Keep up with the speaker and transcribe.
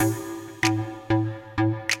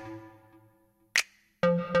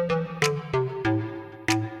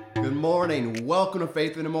morning. Welcome to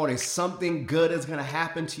Faith in the Morning. Something good is going to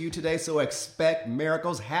happen to you today, so expect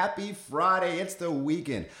miracles. Happy Friday. It's the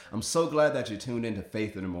weekend. I'm so glad that you tuned in to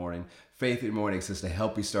Faith in the Morning. Faith in the Morning exists to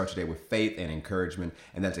help you start your day with faith and encouragement,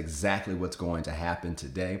 and that's exactly what's going to happen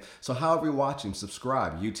today. So however you're watching,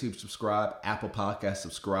 subscribe. YouTube, subscribe. Apple Podcasts,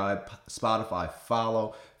 subscribe. Spotify,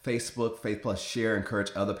 follow. Facebook, Faith Plus, share,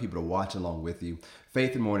 encourage other people to watch along with you.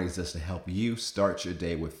 Faith in the Morning exists to help you start your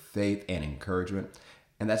day with faith and encouragement.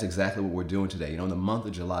 And that's exactly what we're doing today. In the month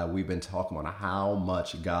of July, we've been talking about how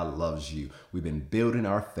much God loves you. We've been building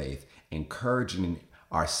our faith, encouraging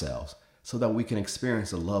ourselves so that we can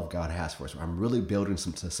experience the love God has for us. I'm really building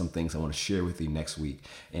some things I want to share with you next week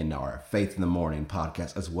in our Faith in the Morning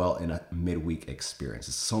podcast, as well in a midweek experience.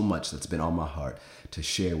 There's so much that's been on my heart to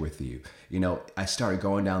share with you. I started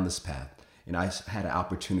going down this path, and I had an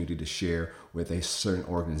opportunity to share with a certain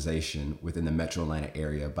organization within the Metro Atlanta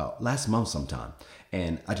area about last month sometime.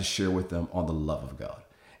 And I just shared with them on the love of God.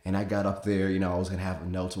 And I got up there, I was going to have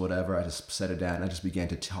notes or whatever. I just set it down and I just began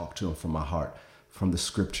to talk to them from my heart, from the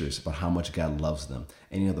scriptures about how much God loves them.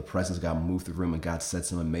 And, the presence of God moved through the room and God said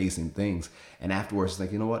some amazing things. And afterwards, it's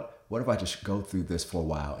like, what if I just go through this for a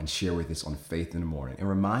while and share with this on Faith in the Morning and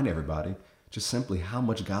remind everybody just simply how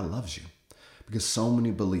much God loves you. Because so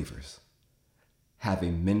many believers have a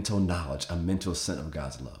mental knowledge, a mental sense of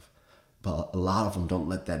God's love. But a lot of them don't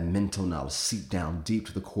let that mental knowledge seep down deep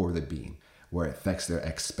to the core of their being, where it affects their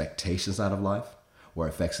expectations out of life, where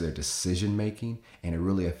it affects their decision making, and it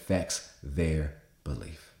really affects their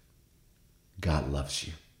belief. God loves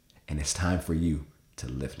you, and it's time for you to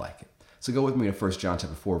live like it. So go with me to 1 John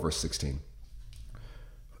chapter 4, verse 16.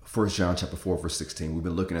 1 John chapter 4, verse 16. We've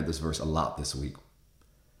been looking at this verse a lot this week.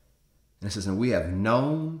 And it says, and we have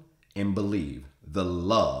known and believed the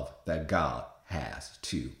love that God has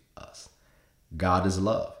to us. God is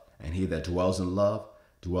love, and he that dwells in love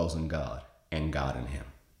dwells in God, and God in him.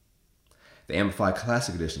 The Amplified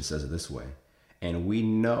Classic Edition says it this way, and we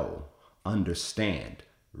know, understand,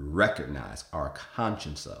 recognize our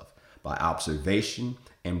conscience of, by observation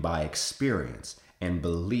and by experience, and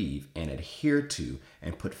believe and adhere to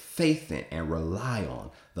and put faith in and rely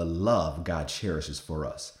on the love God cherishes for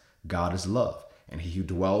us. God is love, and he who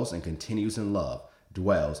dwells and continues in love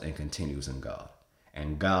dwells and continues in God.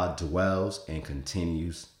 And God dwells and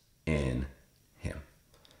continues in him.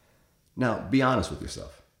 Now, be honest with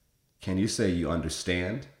yourself. Can you say you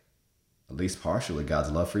understand, at least partially, God's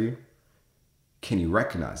love for you? Can you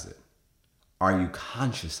recognize it? Are you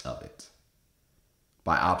conscious of it?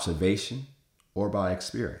 By observation or by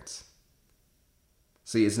experience?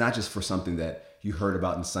 See, it's not just for something that you heard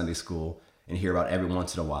about in Sunday school and hear about every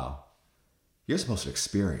once in a while. You're supposed to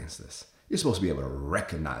experience this. You're supposed to be able to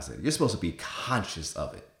recognize it. You're supposed to be conscious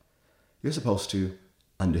of it. You're supposed to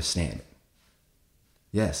understand it.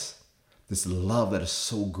 Yes, this love that is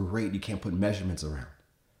so great you can't put measurements around.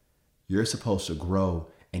 You're supposed to grow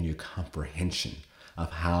in your comprehension of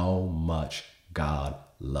how much God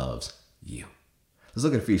loves you. Let's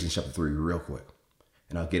look at Ephesians chapter 3 real quick,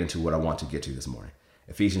 and I'll get into what I want to get to this morning.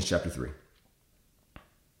 Ephesians chapter 3.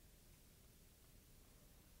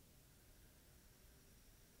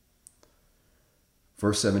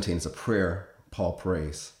 Verse 17 is a prayer Paul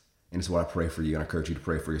prays, and it's what I pray for you, and I encourage you to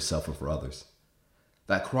pray for yourself and for others.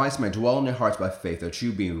 That Christ may dwell in your hearts by faith, that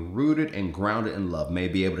you, being rooted and grounded in love, may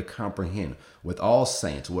be able to comprehend with all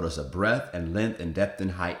saints what is the breadth and length and depth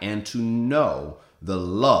and height, and to know the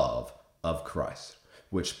love of Christ,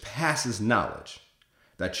 which passes knowledge,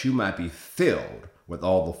 that you might be filled with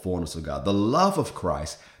all the fullness of God. The love of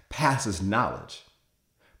Christ passes knowledge,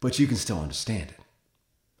 but you can still understand it.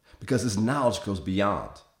 Because this knowledge goes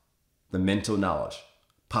beyond the mental knowledge,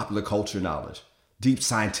 popular culture knowledge, deep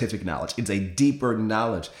scientific knowledge. It's a deeper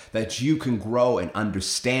knowledge that you can grow in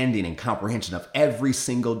understanding and comprehension of every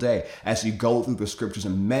single day as you go through the scriptures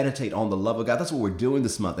and meditate on the love of God. That's what we're doing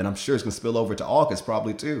this month. And I'm sure it's going to spill over to August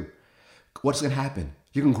probably too. What's going to happen?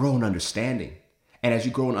 You're going to grow in understanding. And as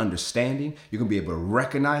you grow in understanding, you're going to be able to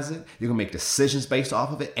recognize it. You're going to make decisions based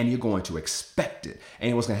off of it, and you're going to expect it.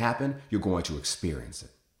 And what's going to happen? You're going to experience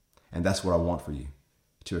it. And that's what I want for you,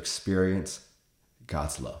 to experience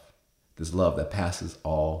God's love, this love that passes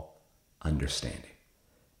all understanding.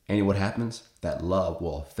 And what happens? That love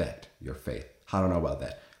will affect your faith. How do I know about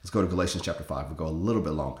that? Let's go to Galatians chapter 5. We'll go a little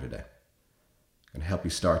bit longer today. I'm going to help you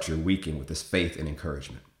start your weekend with this faith and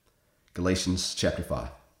encouragement. Galatians chapter 5.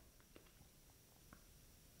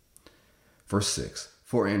 Verse 6.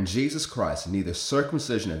 For in Jesus Christ neither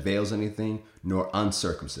circumcision avails anything, nor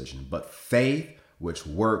uncircumcision, but faith which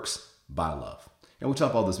works by love. And we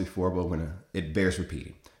talked about this before, but it bears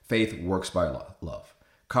repeating. Faith works by love.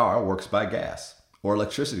 Car works by gas. or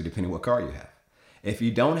electricity, depending what car you have. If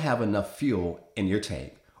you don't have enough fuel in your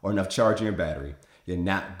tank or enough charge in your battery, you're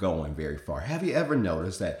not going very far. Have you ever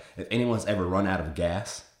noticed that if anyone's ever run out of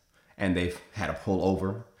gas and they've had to pull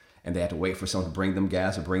over and they had to wait for someone to bring them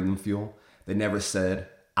gas or bring them fuel, they never said,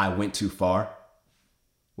 I went too far?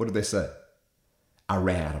 What did they say? I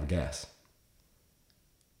ran out of gas.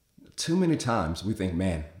 Too many times we think,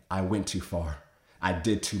 man, I went too far. I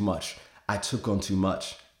did too much. I took on too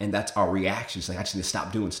much. And that's our reaction. It's like, I just need to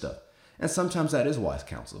stop doing stuff. And sometimes that is wise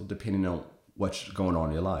counsel, depending on what's going on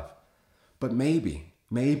in your life. But maybe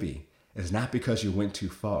it's not because you went too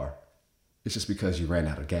far. It's just because you ran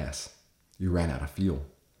out of gas. You ran out of fuel.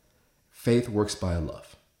 Faith works by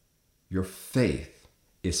love. Your faith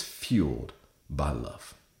is fueled by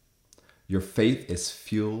love. Your faith is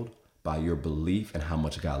fueled by your belief in how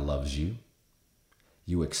much God loves you,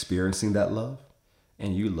 you experiencing that love,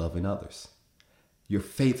 and you loving others. Your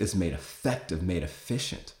faith is made effective, made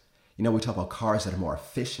efficient. You know, we talk about cars that are more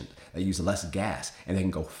efficient, that use less gas, and they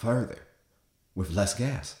can go further with less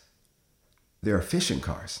gas. They're efficient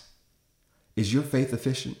cars. Is your faith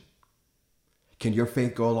efficient? Can your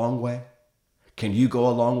faith go a long way? Can you go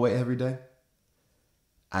a long way every day?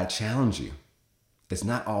 I challenge you. It's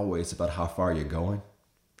not always about how far you're going.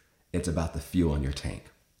 It's about the fuel in your tank.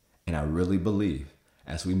 And I really believe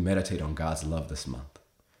as we meditate on God's love this month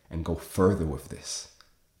and go further with this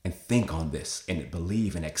and think on this and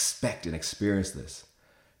believe and expect and experience this,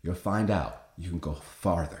 you'll find out you can go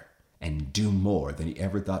farther and do more than you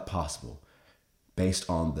ever thought possible based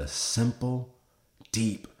on the simple,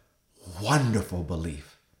 deep, wonderful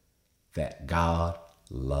belief that God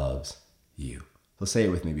loves you. So say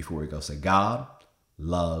it with me before we go. Say, God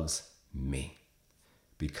loves me.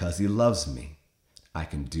 Because he loves me, I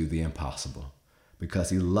can do the impossible.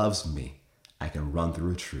 Because he loves me, I can run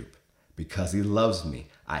through a troop. Because he loves me,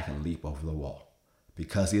 I can leap over the wall.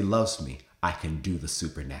 Because he loves me, I can do the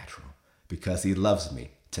supernatural. Because he loves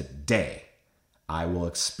me, today I will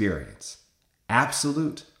experience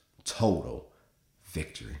absolute, total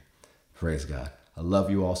victory. Praise God. I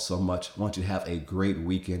love you all so much. I want you to have a great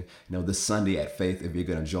weekend. You know, this Sunday at Faith, if you're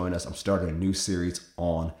going to join us, I'm starting a new series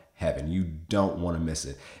on heaven. You don't want to miss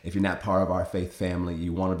it. If you're not part of our faith family,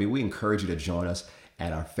 you want to be, we encourage you to join us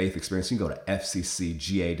at our faith experience. You can go to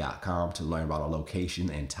fccga.com to learn about our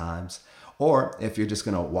location and times. Or if you're just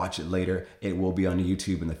going to watch it later, it will be on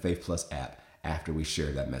YouTube and the Faith Plus app after we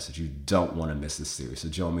share that message. You don't want to miss this series. So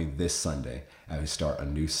join me this Sunday as we start a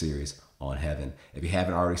new series on heaven. If you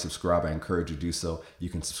haven't already subscribed, I encourage you to do so. You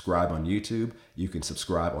can subscribe on YouTube. You can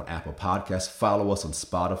subscribe on Apple Podcasts. Follow us on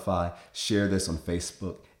Spotify. Share this on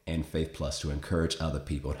Facebook and Faith Plus to encourage other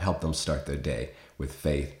people and help them start their day with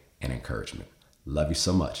faith and encouragement. Love you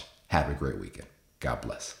so much. Have a great weekend. God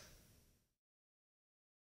bless.